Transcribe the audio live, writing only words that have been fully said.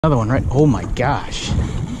Another one, right? Oh my gosh.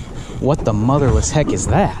 What the motherless heck is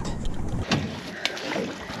that?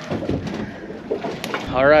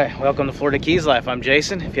 All right, welcome to Florida Keys Life. I'm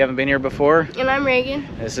Jason, if you haven't been here before. And I'm Reagan.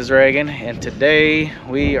 This is Reagan, and today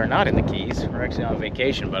we are not in the Keys. We're actually on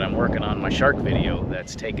vacation, but I'm working on my shark video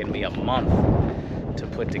that's taken me a month to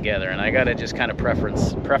put together. And I gotta just kind of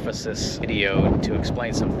preface this video to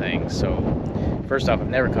explain some things. So, first off, I've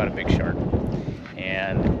never caught a big shark.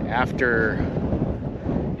 And after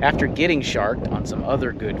getting sharked on some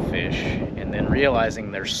other good fish and then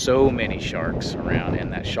realizing there's so many sharks around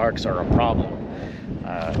and that sharks are a problem,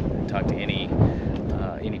 talk to any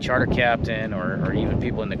charter captain or even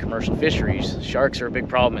people in the commercial fisheries, sharks are a big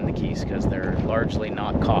problem in the Keys because they're largely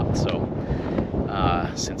not caught. So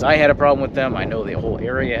since I had a problem with them, I know the whole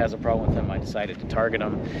area has a problem with them, I decided to target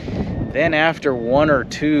them. Then after one or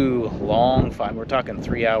two long fights, we're talking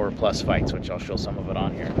 3-hour plus fights, which I'll show some of it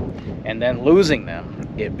on here, and then losing them,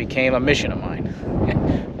 it became a mission of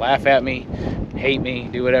mine. Laugh at me, hate me,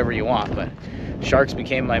 do whatever you want, but sharks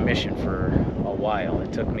became my mission for a while.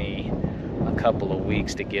 It took me a couple of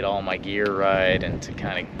weeks to get all my gear right and to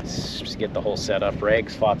kind of just get the whole setup.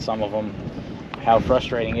 Regs fought some of them. How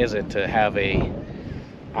frustrating is it to have a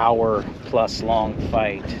hour plus long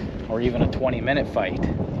fight or even a 20-minute fight?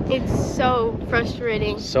 It's so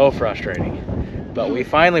frustrating. So frustrating. But we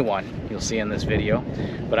finally won, you'll see in this video.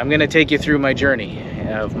 But I'm gonna take you through my journey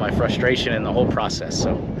of my frustration in the whole process.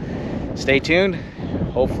 So stay tuned.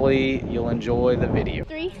 Hopefully you'll enjoy the video.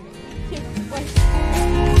 3, 2, 1.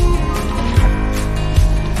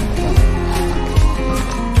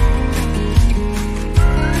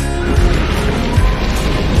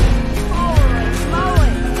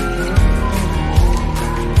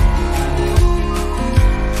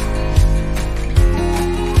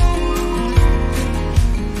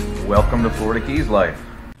 Welcome to Florida Keys Life.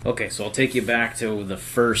 Okay, so I'll take you back to the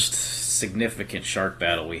first significant shark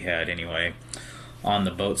battle we had anyway on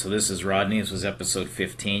the boat. So this is Rodney. This was episode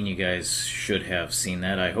 15. You guys should have seen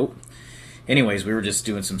that, I hope. Anyways, we were just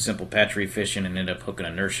doing some simple patchery fishing and ended up hooking a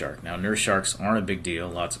nurse shark. Now, nurse sharks aren't a big deal.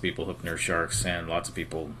 Lots of people hook nurse sharks and lots of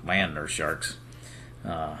people land nurse sharks.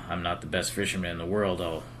 I'm not the best fisherman in the world,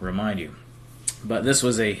 I'll remind you. But this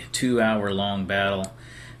was a 2-hour long battle.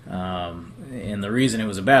 And the reason it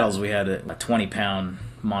was a battle is we had a 20-pound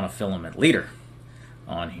monofilament leader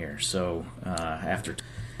on here. So after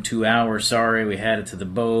 2 hours, we had it to the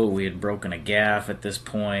boat. We had broken a gaff at this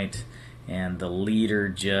point, and the leader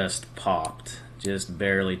just popped. Just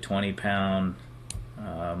barely 20-pound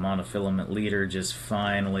monofilament leader just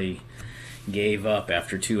finally gave up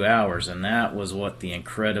after 2 hours, and that was what the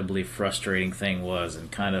incredibly frustrating thing was,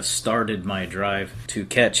 and kind of started my drive to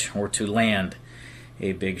catch or to land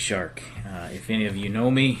a big shark. If any of you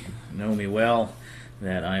know me well,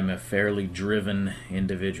 that I'm a fairly driven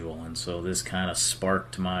individual, and so this kind of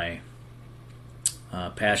sparked my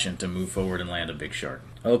passion to move forward and land a big shark.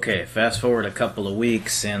 Okay, fast forward a couple of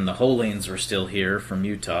weeks, and the Holines were still here from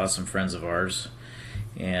Utah, some friends of ours,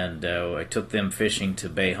 and I took them fishing to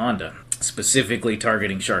Bay Honda, specifically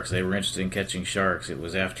targeting sharks. They were interested in catching sharks. It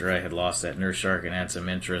was after I had lost that nurse shark and had some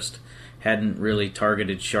interest. Hadn't really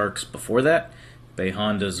targeted sharks before that. Bay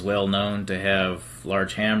Honda's well known to have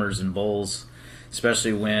large hammers and bowls,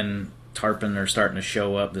 especially when tarpon are starting to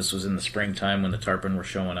show up. This was in the springtime when the tarpon were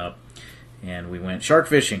showing up, and we went shark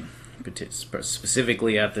fishing,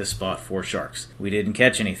 specifically at this spot for sharks. We didn't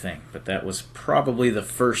catch anything, but that was probably the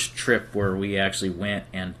first trip where we actually went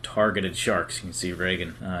and targeted sharks. You can see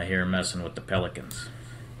Reagan here messing with the pelicans.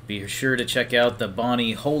 Be sure to check out the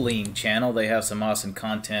Bonnie Holing channel. They have some awesome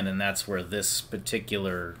content, and that's where this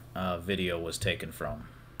particular video was taken from.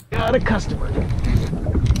 Got a customer.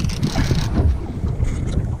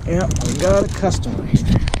 Yeah, we got a customer here.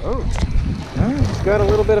 Oh, he's got a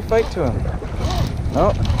little bit of fight to him.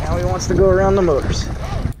 Oh, now he wants to go around the motors.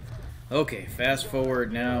 Okay, fast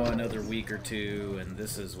forward now another week or two, and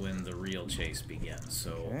this is when the real chase begins.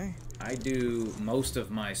 So okay. I do most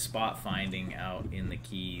of my spot finding out in the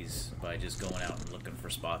Keys by just going out and looking for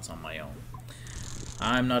spots on my own.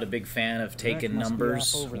 I'm not a big fan of taking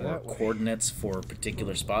numbers or coordinates for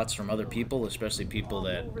particular spots from other people, especially people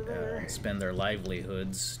that spend their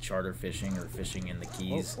livelihoods charter fishing or fishing in the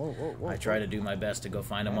Keys. I try to do my best to go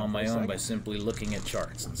find them on my own by simply looking at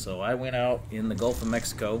charts. And so I went out in the Gulf of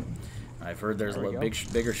Mexico. I've heard there's a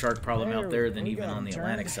bigger shark problem out there than even on the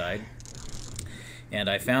Atlantic side. And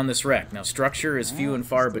I found this wreck. Now, structure is few and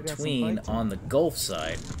far between on the Gulf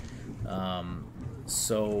side.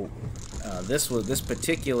 This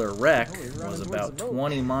particular wreck was about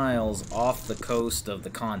 20 miles off the coast of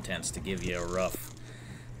the Contents, to give you a rough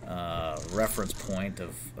reference point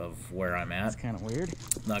of where I'm at. That's kind of weird.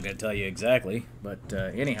 Not going to tell you exactly, but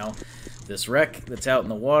anyhow, this wreck that's out in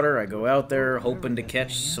the water, I go out there hoping to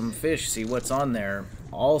catch some fish, see what's on there,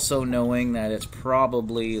 also knowing that it's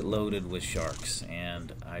probably loaded with sharks,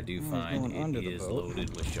 and I do find it is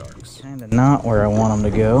loaded with sharks. Kind of not where I want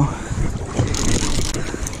them to go.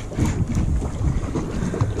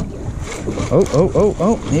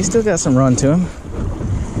 Oh, he's still got some run to him.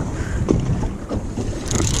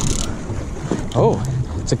 Oh,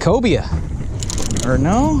 it's a cobia. Or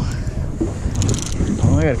no?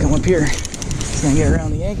 Oh, I gotta come up here. It's gonna get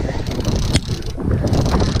around the anchor.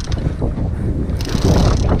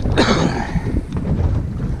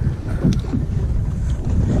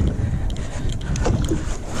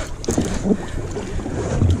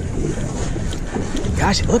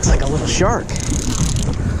 Gosh, it looks like a little shark.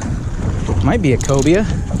 Might be a cobia.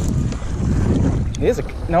 It is a,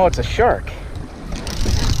 no, it's a shark.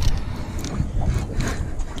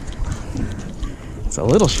 It's a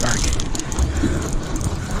little shark.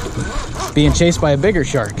 Being chased by a bigger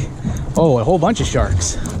shark. Oh, a whole bunch of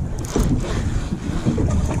sharks.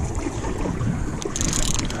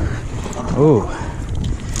 Oh,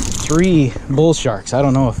 3 bull sharks. I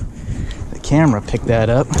don't know if the camera picked that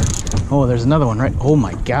up. Oh, there's another one right. Oh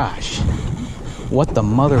my gosh. What the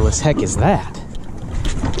motherless heck is that?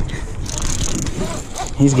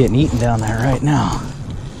 He's getting eaten down there right now.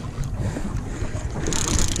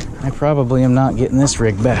 I probably am not getting this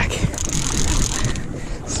rig back.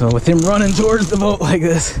 So with him running towards the boat like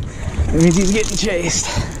this, it means he's getting chased.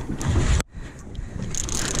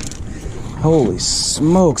 Holy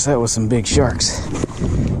smokes, that was some big sharks.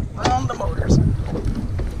 Around the motors.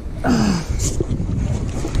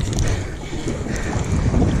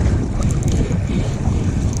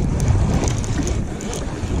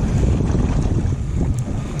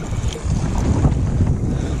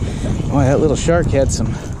 Boy, that little shark had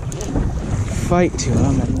some fight to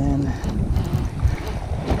him, and then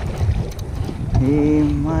he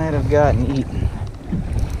might have gotten eaten.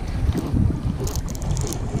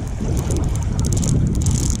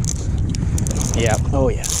 Yeah. Oh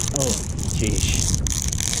yeah. Oh, geez.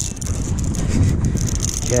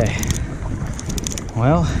 Okay.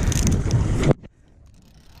 Well,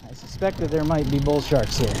 I suspected there might be bull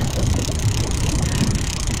sharks here.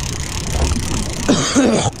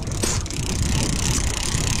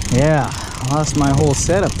 Yeah, lost my whole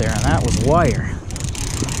setup there, and that was wire.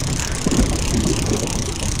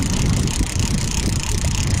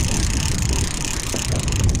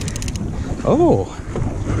 Oh,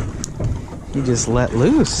 he just let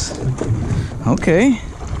loose. Okay,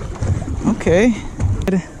 okay.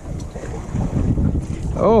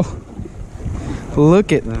 Oh,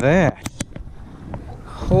 look at that.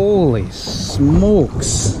 Holy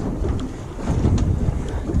smokes.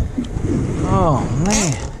 Oh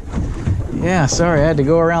man. Yeah, sorry, I had to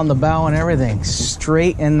go around the bow and everything.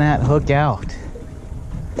 Straighten that hook out.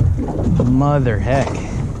 Mother heck.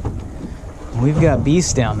 We've got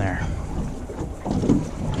beasts down there.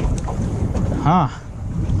 Huh.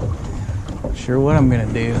 Sure what I'm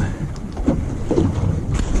gonna do.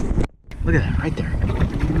 Look at that right there.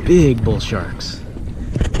 Big bull sharks.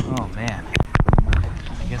 Oh man.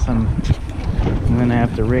 I guess I'm gonna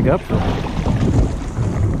have to rig up for that.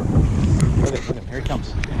 Look at him, here he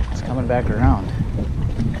comes. It's coming back around.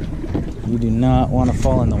 You do not want to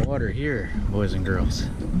fall in the water here, boys and girls.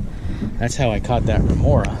 That's how I caught that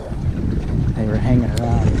remora. They were hanging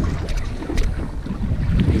around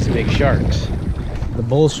these big sharks. The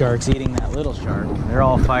bull sharks eating that little shark. They're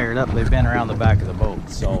all fired up. They've been around the back of the boat,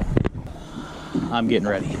 so I'm getting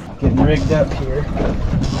ready. Getting rigged up here.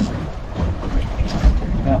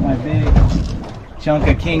 Got my big chunk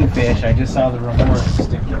of kingfish. I just saw the remora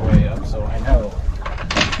stick their way up, so I know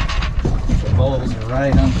the bulls are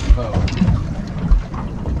right under the boat.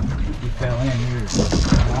 He fell in here.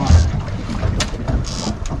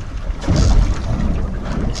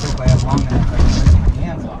 Let's hope I have long enough I can take my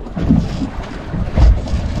hands off.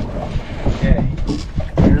 Okay,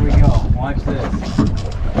 here we go. Watch this.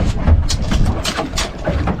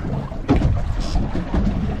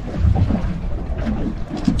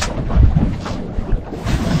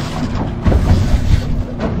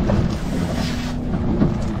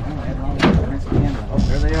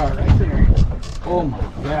 Oh my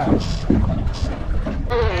gosh.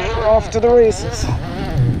 We're off to the races.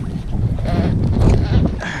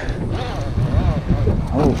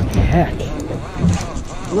 Holy heck.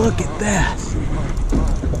 Look at that.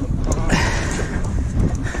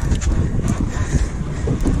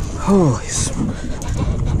 Holy smoke.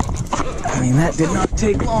 I mean, that did not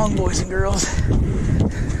take long, boys and girls.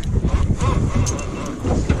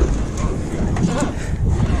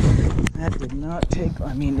 not take,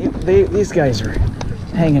 I mean, these guys are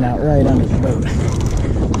hanging out right under the boat.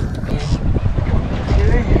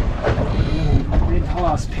 Okay. Big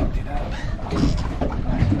Hoss picked it up. I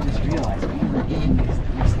just realized, man, we're getting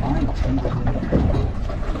this line tangled in there.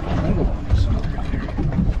 Tangled on there somewhere in there.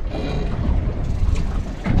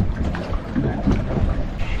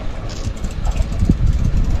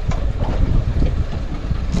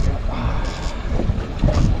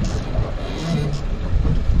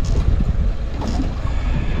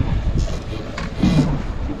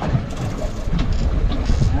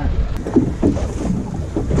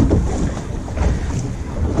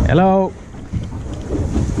 Hello.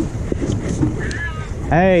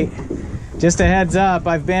 Hey, just a heads up,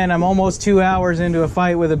 I'm almost 2 hours into a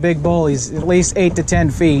fight with a big bull. He's at least 8 to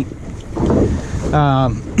 10 feet.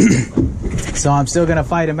 So I'm still gonna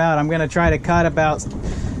fight him out. I'm gonna try to cut about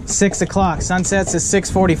 6 o'clock. Sunsets is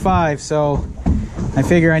 6:45, so I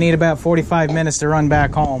figure I need about 45 minutes to run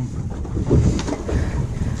back home.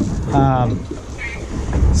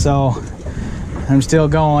 So I'm still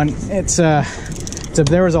going.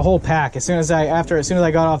 There was a whole pack. As soon as I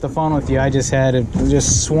got off the phone with you, I just had it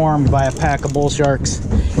just swarmed by a pack of bull sharks.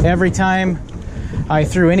 Every time I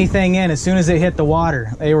threw anything in, as soon as it hit the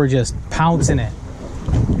water, they were just pouncing it.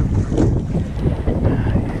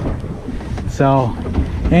 So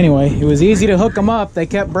anyway, it was easy to hook them up. They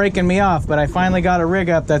kept breaking me off, but I finally got a rig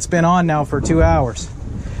up that's been on now for 2 hours.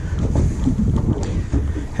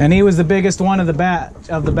 And he was the biggest one of the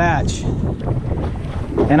batch.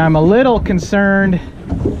 And I'm a little concerned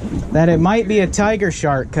that it might be a tiger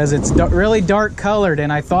shark because it's really dark colored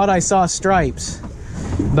and I thought I saw stripes.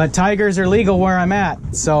 But tigers are legal where I'm at,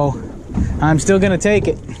 so I'm still gonna take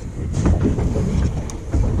it.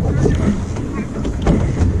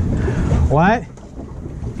 What?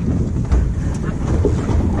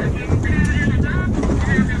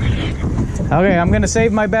 Okay, I'm gonna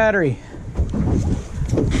save my battery.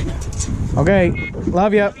 Okay,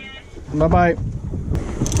 love ya. Bye-bye.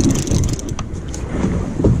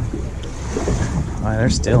 Oh,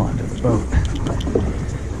 they're still under the boat.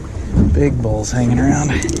 Big bulls hanging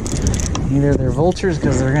around. Either they're vultures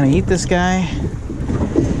because they're gonna eat this guy,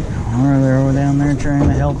 or they're over down there trying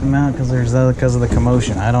to help him out because of the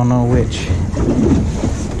commotion. I don't know which.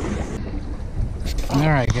 All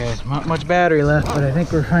right, guys, not much battery left, but I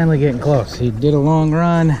think we're finally getting close. He did a long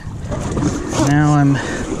run. Now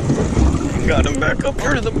got him back up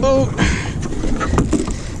here to the boat.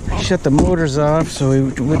 Shut the motors off so he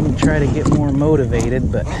wouldn't try to get more motivated,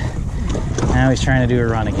 but now he's trying to do a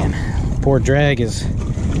run again. Poor drag is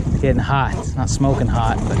getting hot. It's not smoking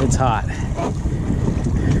hot, but it's hot.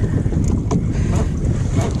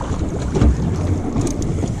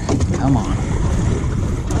 Come on.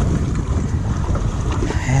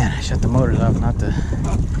 Man, I shut the motors off not to...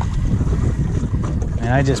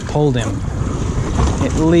 Man, I just pulled him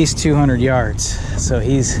at least 200 yards. So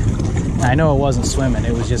I know it wasn't swimming,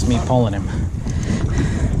 it was just me pulling him.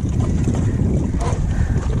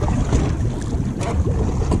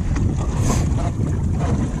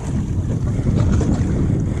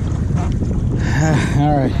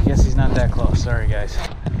 All right, I guess he's not that close. Sorry, guys.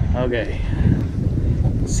 Okay,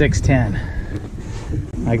 6:10.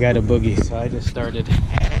 I got a boogie, so I just started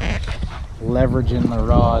leveraging the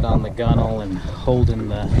rod on the gunnel and holding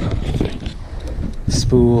the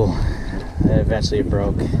spool. And eventually it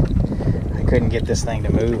broke. I couldn't get this thing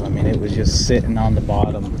to move. I mean, it was just sitting on the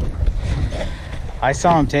bottom. I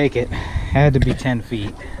saw him take it. Had to be 10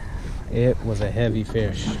 feet. It was a heavy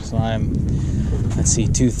fish. So I'm, let's see,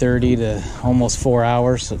 2:30 to almost 4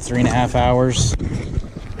 hours, so 3.5 hours.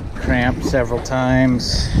 Cramped several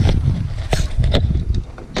times.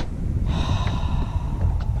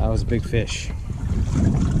 That was a big fish.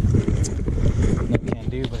 Nothing I can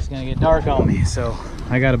do, but it's gonna get dark on me, so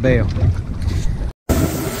I gotta bail.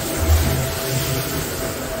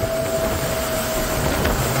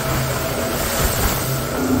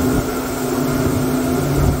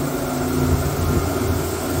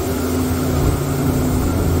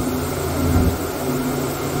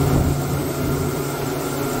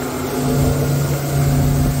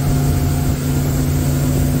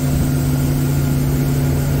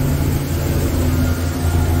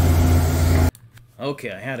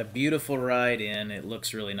 Okay, I had a beautiful ride in. It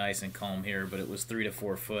looks really nice and calm here, but it was 3 to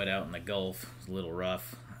 4 foot out in the Gulf. It was a little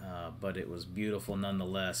rough, but it was beautiful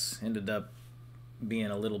nonetheless. Ended up being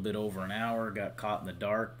a little bit over an hour. Got caught in the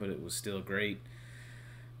dark, but it was still great.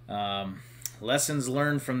 Lessons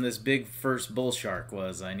learned from this big first bull shark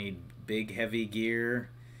was I need big heavy gear,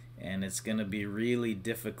 and it's going to be really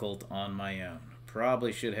difficult on my own.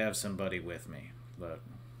 Probably should have somebody with me, but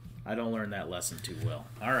I don't learn that lesson too well.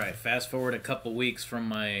 All right, fast forward a couple weeks from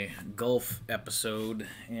my Gulf episode,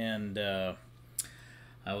 and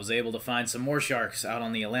I was able to find some more sharks out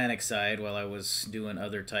on the Atlantic side while I was doing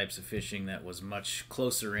other types of fishing that was much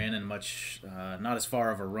closer in and much not as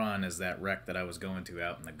far of a run as that wreck that I was going to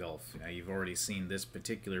out in the Gulf. Now, you've already seen this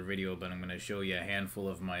particular video, but I'm going to show you a handful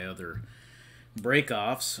of my other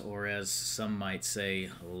break-offs, or as some might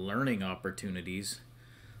say, learning opportunities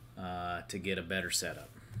to get a better setup.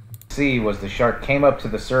 See was the shark came up to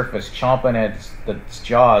the surface chomping at its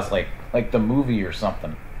jaws like the movie or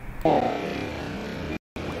something.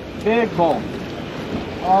 Big bull.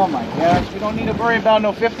 Oh my gosh, we don't need to worry about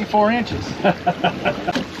no 54 inches.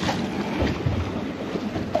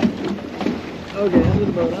 Okay, under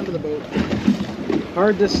the boat.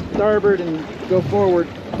 Hard to starboard and go forward.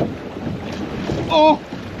 Oh!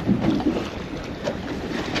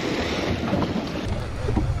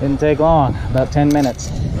 Didn't take long, about 10 minutes.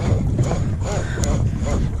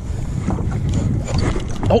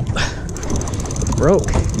 Oh! Broke.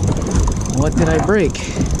 What did I break?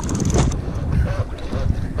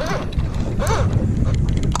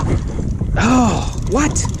 Oh,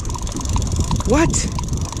 what? What?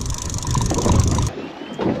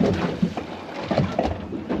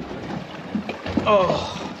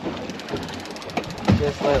 Oh,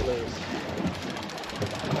 just let loose.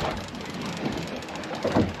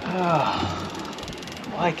 Oh,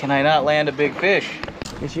 why can I not land a big fish?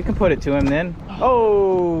 Guess you can put it to him then.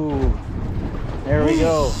 Oh, there we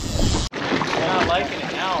go. You're not liking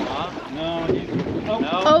it now, huh? No.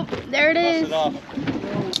 Oh, there it is.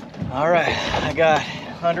 All right, I got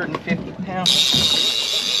 150 pounds.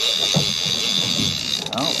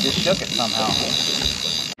 Oh, just shook it somehow.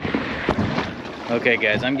 Okay,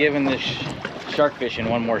 guys, I'm giving this shark fishing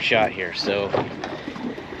one more shot here. So,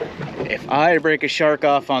 if I break a shark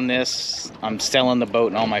off on this, I'm selling the boat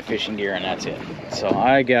and all my fishing gear, and that's it. So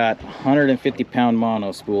I got 150 pound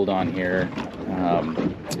mono spooled on here,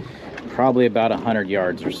 probably about 100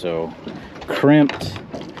 yards or so, crimped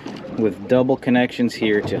with double connections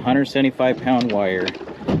here to 175 pound wire,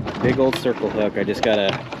 big old circle hook. I just got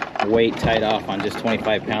a weight tied off on just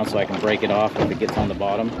 25 pounds so I can break it off if it gets on the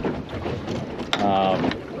bottom.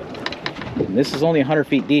 This is only 100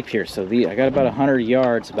 feet deep here, so I got about 100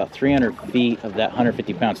 yards, about 300 feet of that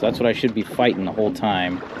 150 pounds. So that's what I should be fighting the whole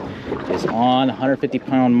time, is on 150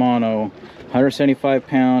 pound mono, 175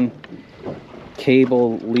 pound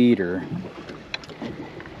cable leader.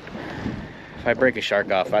 If I break a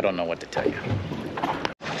shark off, I don't know what to tell you.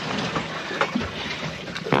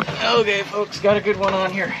 Okay, folks, got a good one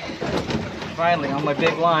on here. Finally, on my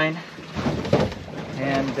big line.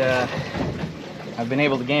 And I've been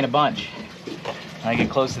able to gain a bunch. When I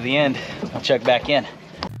get close to the end, I'll check back in.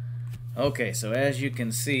 Okay, so as you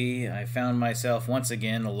can see, I found myself once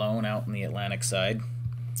again alone out in the Atlantic side.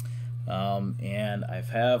 And I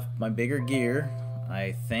have my bigger gear,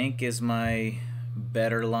 I think is my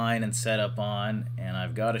better line and setup on, and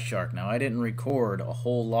I've got a shark. Now, I didn't record a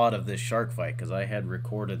whole lot of this shark fight because I had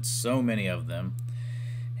recorded so many of them,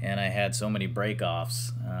 and I had so many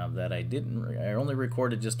break-offs that I only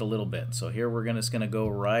recorded just a little bit. So here we're just gonna go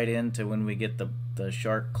right into when we get the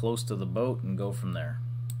shark close to the boat and go from there.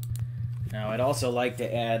 Now, I'd also like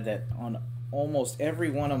to add that on almost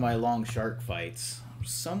every one of my long shark fights,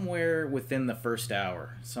 somewhere within the first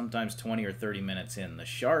hour, sometimes 20 or 30 minutes in, the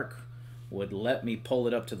shark would let me pull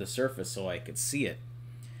it up to the surface so I could see it,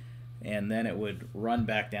 and then it would run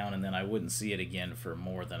back down, and then I wouldn't see it again for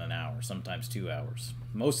more than an hour, sometimes 2 hours.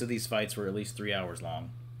 Most of these fights were at least 3 hours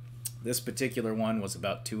long. This particular one was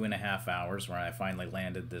about 2.5 hours where I finally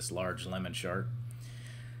landed this large lemon shark.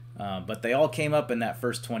 But they all came up in that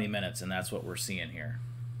first 20 minutes, and that's what we're seeing here.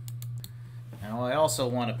 Now, I also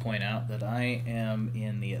want to point out that I am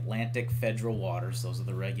in the Atlantic federal waters. Those are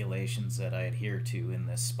the regulations that I adhere to in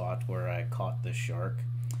this spot where I caught this shark.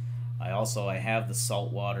 I have the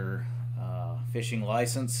saltwater fishing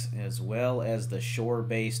license, as well as the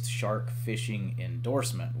shore-based shark fishing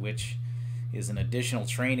endorsement, which is an additional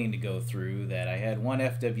training to go through that I had one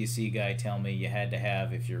FWC guy tell me you had to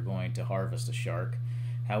have if you're going to harvest a shark.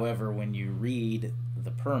 However, when you read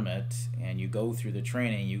the permit and you go through the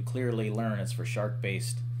training, you clearly learn it's for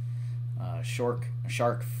shark-based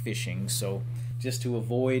shark fishing. So just to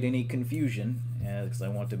avoid any confusion, because I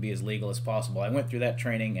want to be as legal as possible, I went through that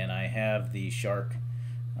training and I have the shark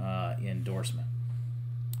endorsement.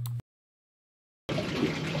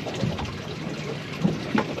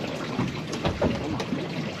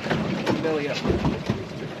 Belly up.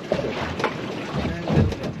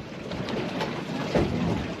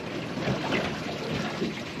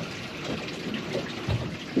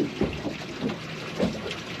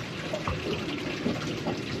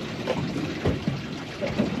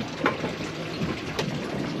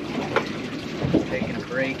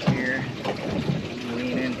 break here. We'll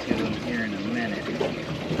lean into them here in a minute.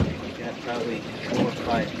 Got probably 4 or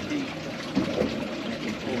 5 feet. I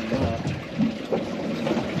can pull him up.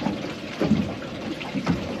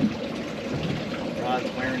 Rod's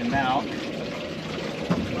wearing him out.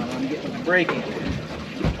 While I'm getting the break in.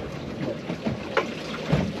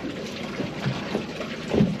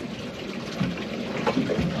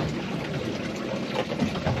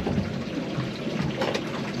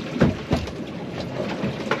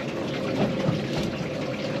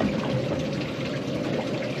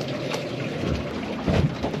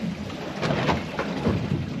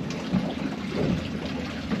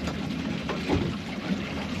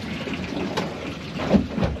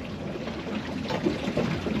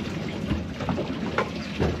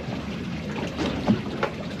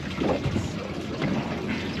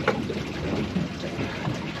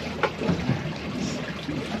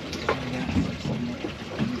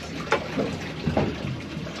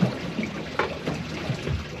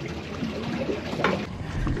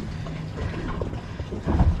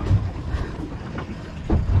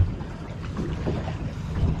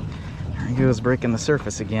 He was breaking the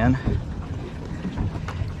surface again.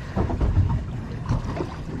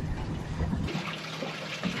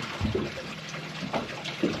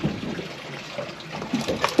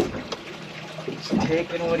 Just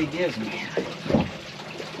taking what he gives me.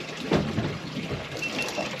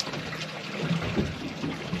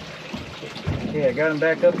 Okay, I got him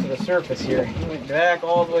back up to the surface here. He went back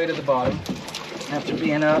all the way to the bottom. After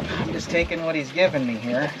being up, I'm just taking what he's giving me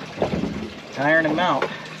here, tiring him out.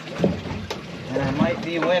 And I might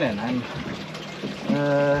be winning. I'm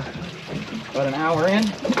about an hour in,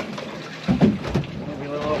 maybe a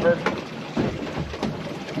little over.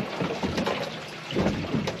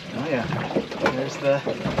 Oh yeah, there's the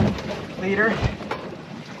leader.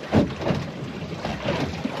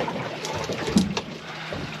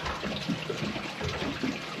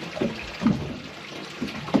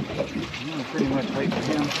 I'm gonna pretty much wait for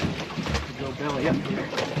him to go belly up here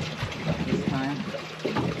this time.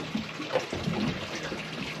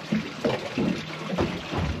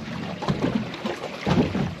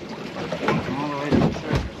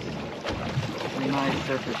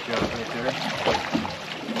 Surface shot right there.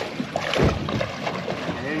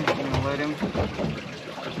 Okay, I'm gonna let him.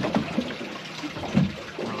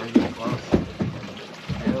 Oh, right there, close.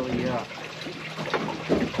 Belly up.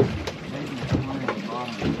 Maybe the corner at the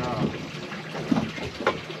bottom of the jaw.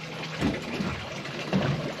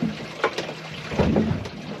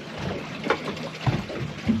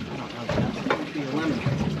 I don't know, that might be a lemon.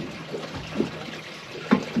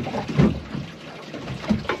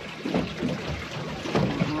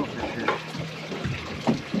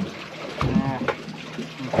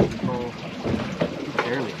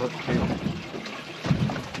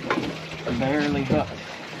 Barely hooked.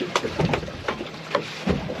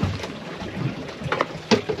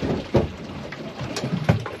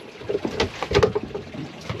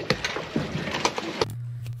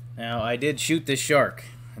 Now, I did shoot this shark.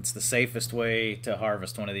 It's the safest way to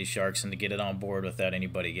harvest one of these sharks and to get it on board without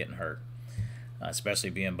anybody getting hurt, especially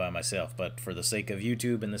being by myself. But for the sake of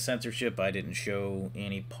YouTube and the censorship, I didn't show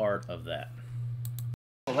any part of that.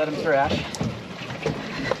 We'll let him thrash.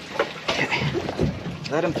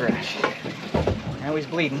 Let him thrash. Now he's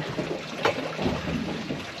bleeding.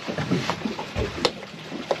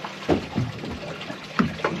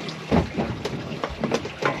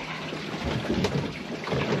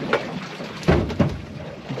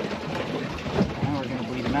 Now we're going to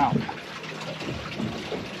bleed him out.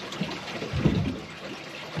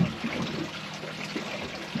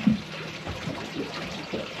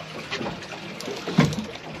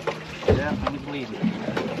 Definitely bleeding.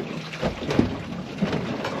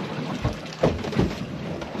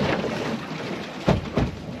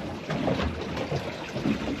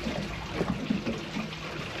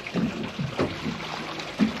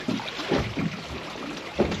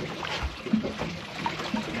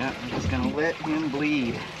 I'm just going to let him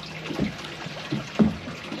bleed.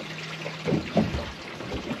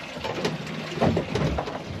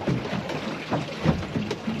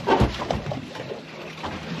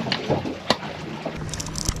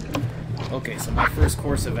 Okay, so my first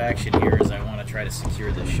course of action here is I want to try to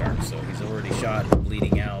secure this shark. So he's already shot,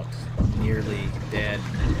 bleeding out, nearly dead.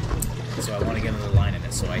 So I want to get another line in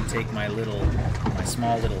it. So I take my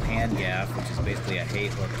small little hand gaff, which is basically a hay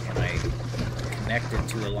hook, and I connect it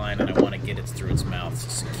to a line, and I want to get it through its mouth to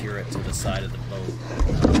secure it to the side of the boat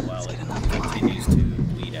while it continues to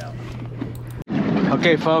bleed out.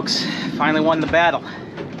 Okay, folks, finally won the battle.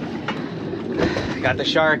 Got the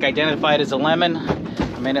shark identified as a lemon.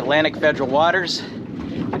 I'm in Atlantic Federal Waters.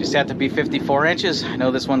 I just have to be 54 inches. I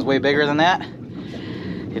know this one's way bigger than that.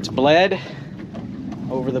 It's bled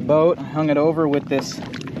over the boat. I hung it over with this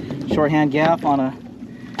shorthand gaff on a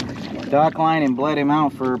dock line and bled him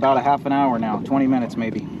out for about a half an hour now, 20 minutes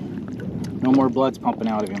maybe. No more blood's pumping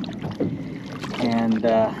out of him. And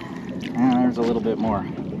there's a little bit more.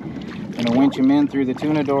 I'm gonna winch him in through the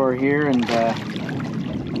tuna door here and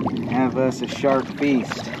have us a shark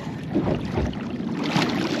feast.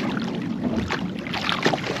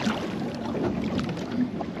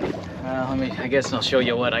 I guess I'll show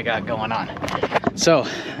you what I got going on. So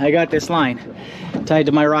I got this line tied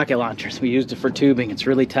to my rocket launchers. We used it for tubing. It's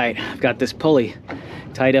really tight. I've got this pulley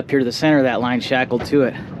tied up here to the center of that line, shackled to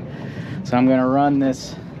it. So I'm gonna run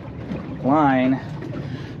this line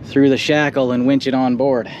through the shackle and winch it on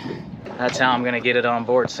board. That's how I'm gonna get it on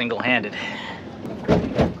board single-handed.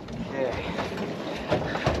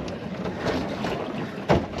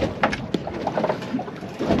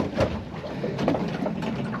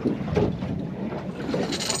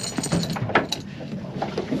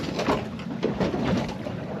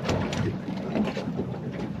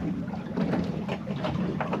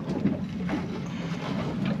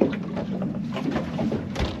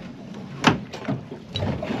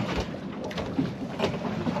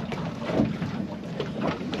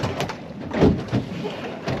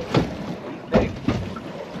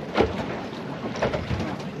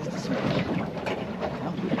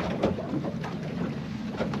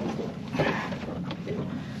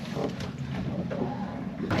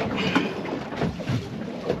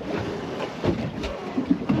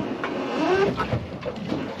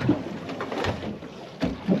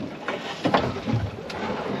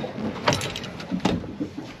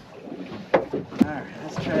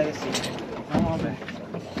 Okay.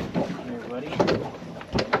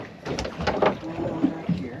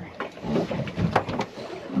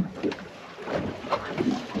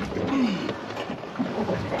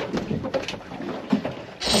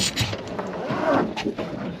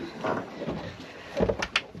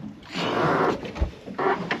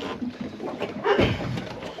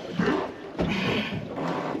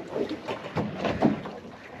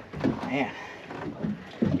 Man,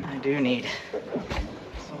 I do need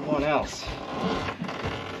someone else.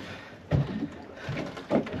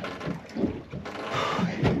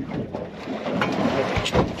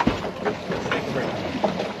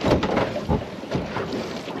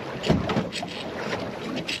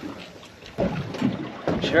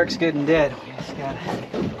 Shark's good and dead. We just gotta...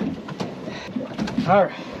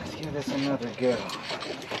 Alright, let's give this another go.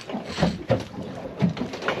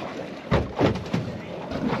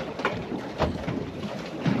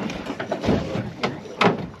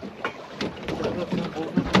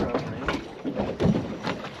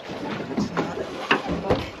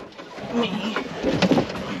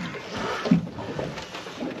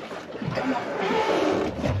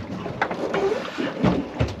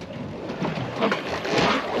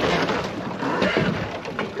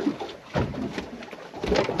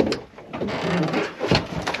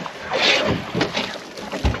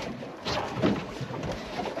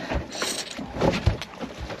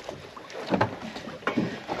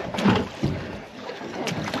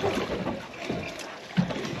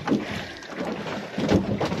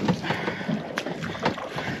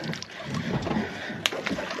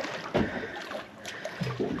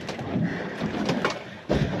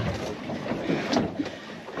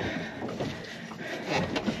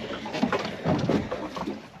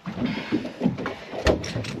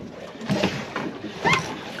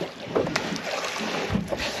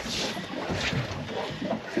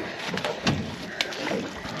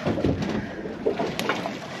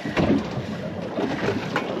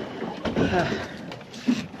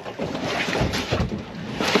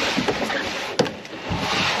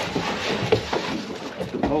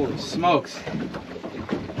 Holy smokes,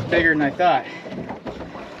 it's bigger than I thought.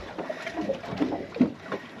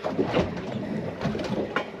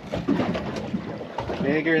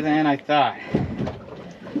 Bigger than I thought.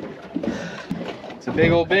 It's a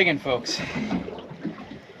big old biggin, folks.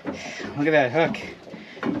 Look at that hook,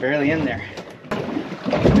 barely in there.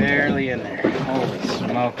 Barely in there. Holy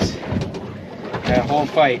smokes. That whole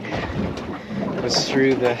fight was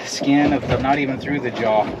through the skin of the, not even through the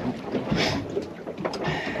jaw.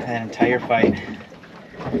 That entire fight.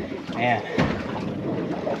 Man.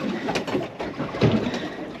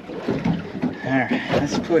 Alright,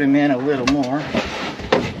 let's put him in a little more.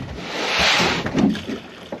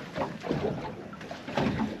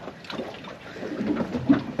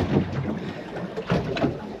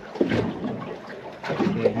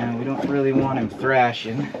 Okay, now we don't really want him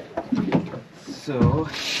thrashing. So,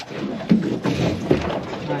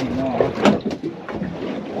 I know.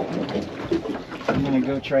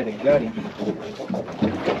 go try to gut him.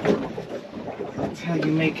 That's how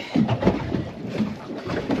you make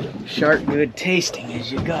shark good tasting,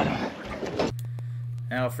 as you gut him.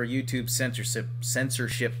 Now, for YouTube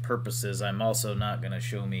censorship purposes, I'm also not going to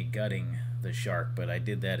show me gutting the shark, but I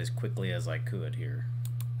did that as quickly as I could here.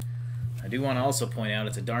 I do want to also point out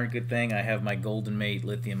it's a darn good thing I have my Golden Mate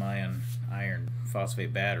lithium-ion iron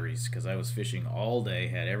phosphate batteries, because I was fishing all day,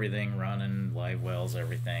 had everything running, live wells,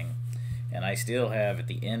 everything, and I still have, at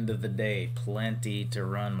the end of the day, plenty to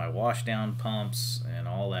run my washdown pumps and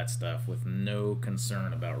all that stuff with no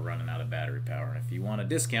concern about running out of battery power. If you want a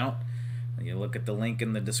discount, you look at the link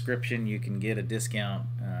in the description, you can get a discount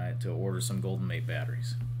to order some Golden Mate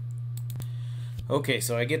batteries. Okay,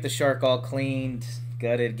 so I get the shark all cleaned,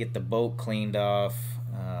 gutted, get the boat cleaned off,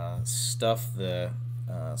 stuff the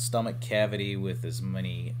stomach cavity with as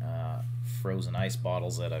many frozen ice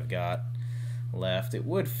bottles that I've got left. It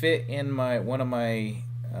would fit in one of my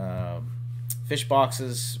fish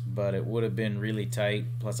boxes, but it would have been really tight.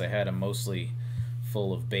 Plus I had them mostly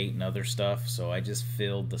full of bait and other stuff, so I just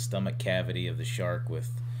filled the stomach cavity of the shark with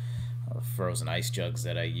frozen ice jugs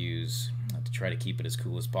that I use to try to keep it as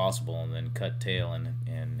cool as possible, and then cut tail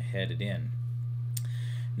and head it in.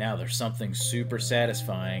 Now, there's something super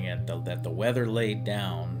satisfying that the weather laid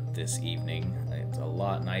down this evening. It's a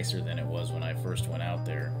lot nicer than it was when I first went out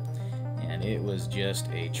there, and it was just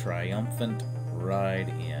a triumphant ride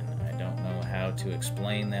in. I don't know how to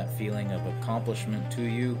explain that feeling of accomplishment to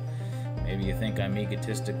you. Maybe you think I'm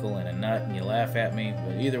egotistical and a nut and you laugh at me,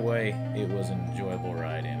 but either way, it was an enjoyable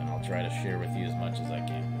ride in, and I'll try to share with you as much as I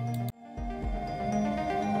can.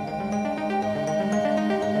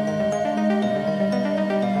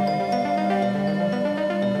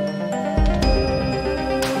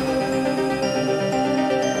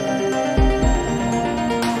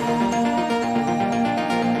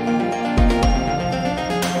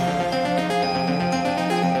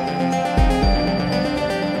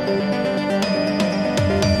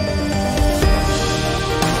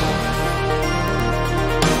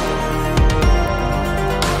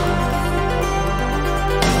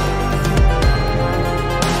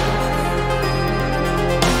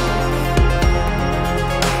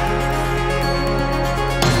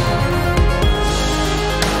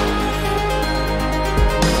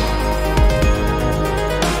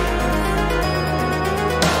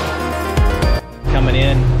 Coming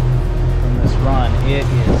in from this run, it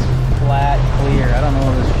is flat clear. I don't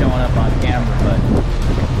know if it's showing up on camera, but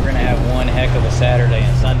we're gonna have one heck of a Saturday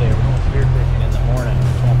and Sunday. We're going spearfishing in the morning,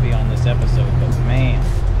 which won't be on this episode, but man,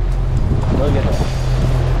 look at that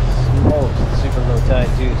smokes. It's super low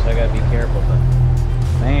tide too, so I gotta be careful, but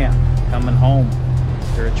man, coming home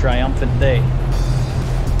after a triumphant day.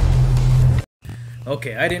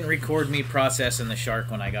 Okay, I didn't record me processing the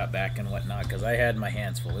shark when I got back and whatnot, because I had my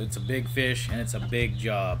hands full. It's a big fish, and it's a big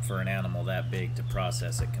job for an animal that big to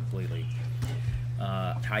process it completely.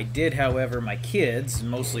 I did, however, my kids,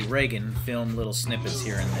 mostly Reagan, film little snippets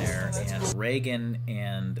here and there, and Reagan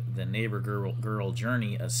and the neighbor girl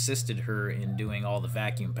Journey assisted her in doing all the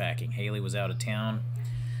vacuum packing. Haley was out of town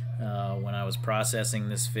when I was processing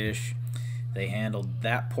this fish. They handled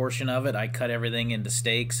that portion of it. I cut everything into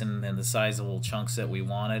steaks and the sizable chunks that we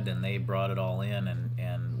wanted, and they brought it all in,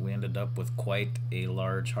 and we ended up with quite a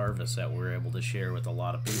large harvest that we were able to share with a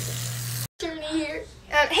lot of people. Journey here.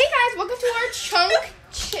 Hey guys, welcome to our chunk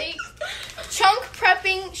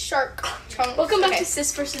prepping shark chunk. Welcome back to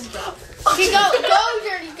Sis versus Bro. Okay, go,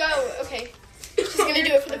 Journey, go. Okay, she's gonna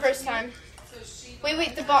do it for the first time.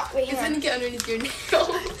 Wait, the box. Wait, hang on. It's gonna get underneath your nail.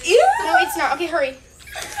 No, it's not. Okay, hurry.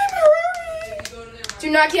 Do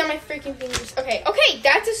not get on my freaking fingers. Okay,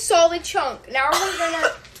 that's a solid chunk. Now we're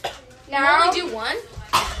gonna. Now we do one.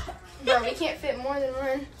 Bro, we can't fit more than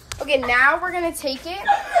one. Okay, now we're gonna take it.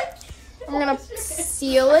 I'm gonna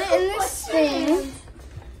seal it in this thing.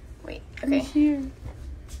 Wait, okay.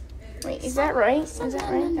 Wait, is that right? Is that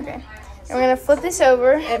right? Okay. And we're gonna flip this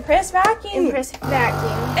over and press vacuum.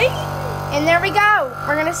 Hey. And there we go.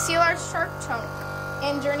 We're gonna seal our shark chunk.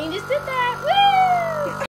 And Journey just did that.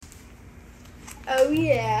 Woo! Oh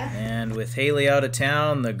yeah. And with Haley out of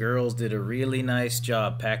town, the girls did a really nice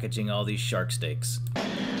job packaging all these shark steaks.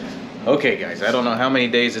 Okay guys, I don't know how many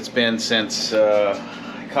days it's been since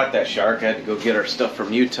I caught that shark. I had to go get our stuff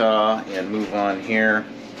from Utah and move on here.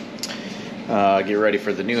 Get ready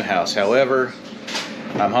for the new house. However,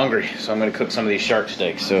 I'm hungry, so I'm going to cook some of these shark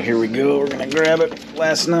steaks. So here we go. We're going to grab it.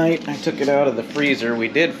 Last night I took it out of the freezer. We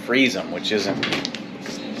did freeze them, which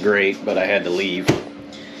isn't great, but I had to leave.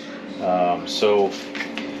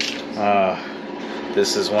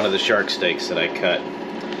 This is one of the shark steaks that I cut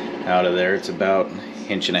out of there. It's about 1.5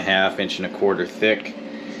 inches, 1.25 inches thick.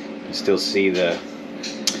 You still see the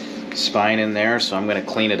spine in there, so I'm going to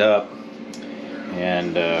clean it up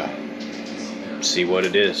and see what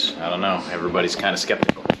it is. I don't know. Everybody's kind of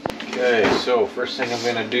skeptical. Okay, so first thing I'm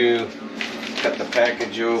going to do, cut the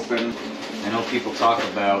package open. I know people talk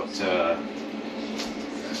about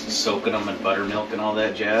soaking them in buttermilk and all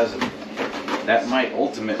that jazz, and that might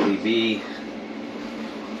ultimately be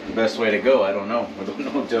the best way to go. I don't know. I don't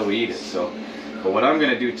know until we eat it. So, but what I'm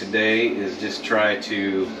going to do today is just try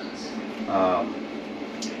to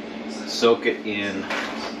soak it in,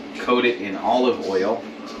 coat it in olive oil,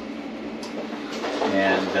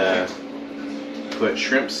 and put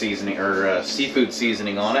shrimp seasoning or seafood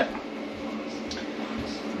seasoning on it.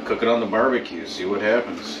 Cook it on the barbecue. See what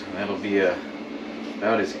happens. And that'll be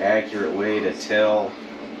about as accurate way to tell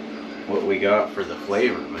what we got for the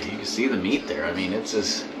flavor. But you can see the meat there. I mean, it's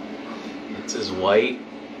as white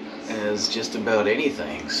as just about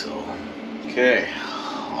anything. So, okay,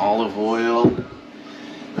 olive oil.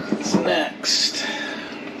 What's next?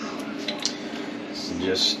 This is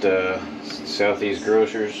just Southeast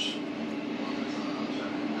Grocers,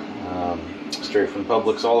 straight from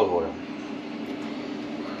Publix olive oil.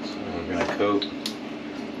 So we're gonna coat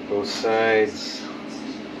both sides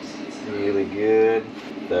really good.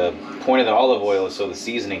 The point of the olive oil is so the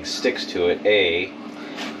seasoning sticks to it, A,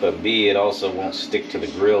 but B, it also won't stick to the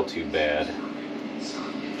grill too bad.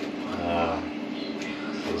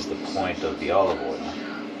 Is the point of the olive oil.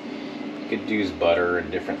 You could use butter and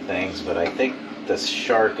different things, but I think the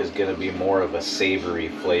shark is going to be more of a savory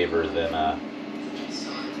flavor than a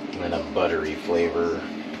buttery flavor.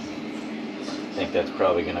 I think that's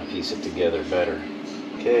probably going to piece it together better.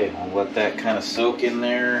 Okay, I'll let that kind of soak in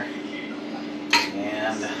there,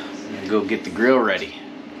 and I'm going to go get the grill ready.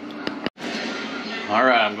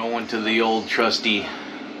 Alright, I'm going to the old trusty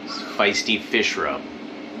Feisty fish rub.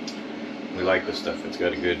 We like this stuff. It's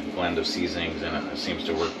got a good blend of seasonings in it. It seems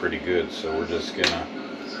to work pretty good, so we're just gonna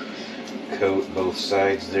coat both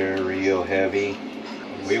sides there real heavy.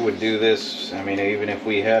 We would do this, I mean, even if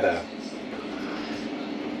we had a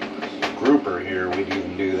grouper here, we'd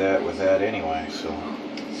even do that with that anyway, so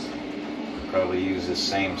probably use the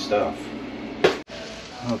same stuff.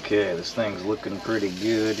 Okay, this thing's looking pretty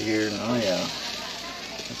good here. Oh yeah,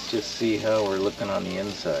 let's just see how we're looking on the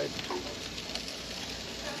inside.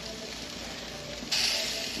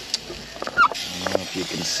 I don't know if you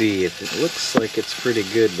can see it. It looks like it's pretty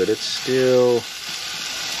good, but it's still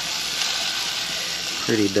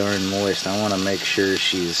pretty darn moist. I want to make sure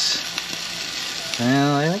she's,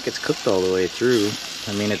 well, I think it's cooked all the way through.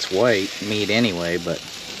 I mean, it's white meat anyway, but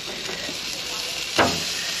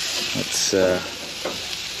let's, I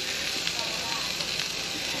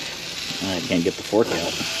can't get the fork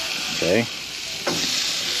out. Okay.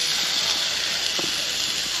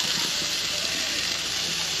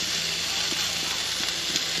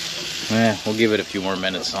 We'll give it a few more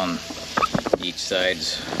minutes on each side.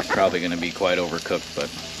 It's probably going to be quite overcooked, but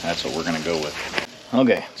that's what we're going to go with.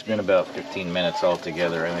 Okay, it's been about 15 minutes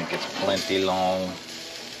altogether. I think it's plenty long.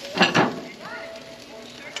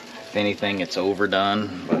 If anything, it's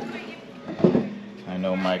overdone, but I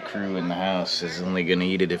know my crew in the house is only going to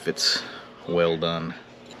eat it if it's well done.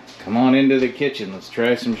 Come on into the kitchen. Let's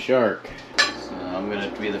try some shark. So I'm going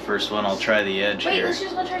to be the first one. I'll try the edge here. Wait, let's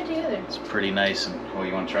just go try it together. It's pretty nice. And oh,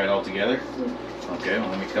 you want to try it all together? Mm. Okay, well,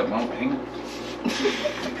 let me cut Mama. Hang on.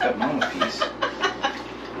 Let me cut Mama a piece.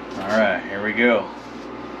 Alright, here we go.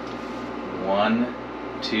 1,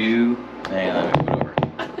 2, and let me put over.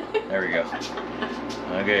 There we go.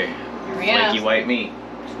 Okay. Flaky white meat.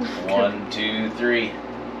 1, 2, 3.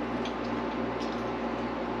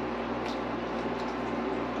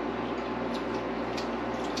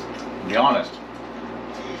 To be honest,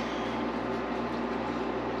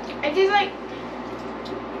 it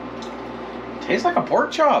tastes like a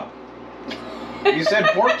pork chop. You said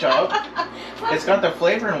pork chop. It's got the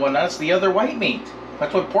flavor and whatnot. It's the other white meat.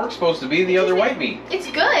 That's what pork's supposed to be, the other white meat. It's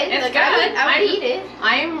good. It's like, good. I would eat it.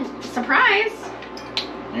 I'm surprised.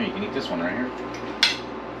 Here, you can eat this one right here.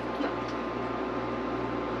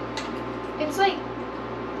 It's like,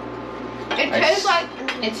 it tastes like,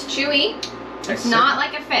 it's chewy. It's not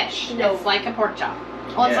like a fish. No. It's like a pork chop.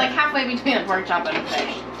 Well, it's like halfway between a pork chop and a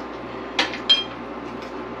fish.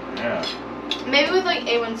 Yeah. Maybe with like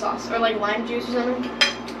A1 sauce or like lime juice or something.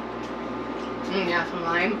 Yeah, some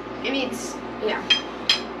lime. I mean, it's, yeah.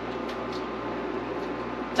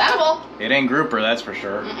 It's edible. It ain't grouper, that's for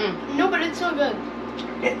sure. Mm-mm. No, but it's so good.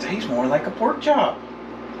 It tastes more like a pork chop.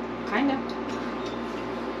 Kind of.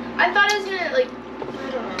 I thought it was gonna like,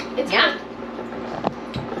 I don't know. It's yeah. good.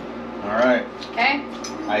 All right. Okay.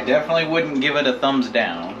 I definitely wouldn't give it a thumbs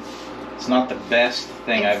down. It's not the best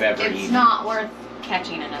thing I've ever eaten. It's not worth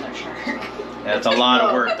catching another shark. It's a lot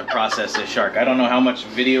of work to process this shark. I don't know how much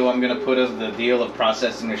video I'm going to put of the deal of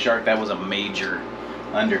processing the shark. That was a major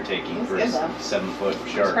undertaking for a 7-foot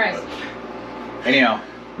shark. But anyhow,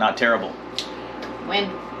 not terrible.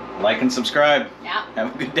 Win. Like and subscribe. Yeah.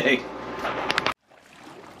 Have a good day.